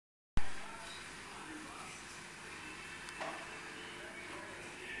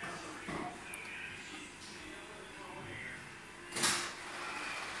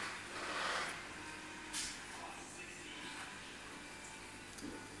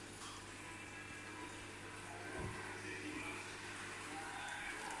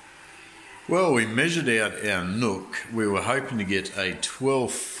Well, we measured out our nook. We were hoping to get a 12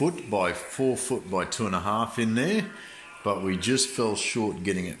 foot by 4 foot by 2.5 in there, but we just fell short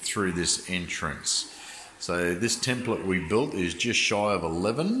getting it through this entrance. So this template we built is just shy of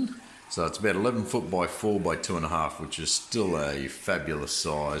 11. So it's about 11 foot by 4 by 2.5, which is still a fabulous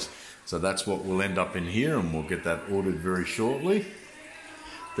size. So that's what we'll end up in here, and we'll get that ordered very shortly.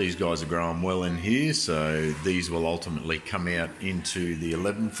 These guys are growing well in here, so these will ultimately come out into the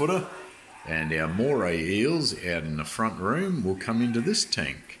 11 footer, and our moray eels out in the front room will come into this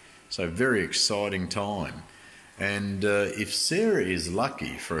tank. So very exciting time. And if Sarah is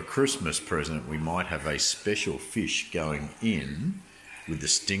lucky for a Christmas present, we might have a special fish going in with the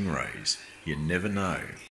stingrays. You never know.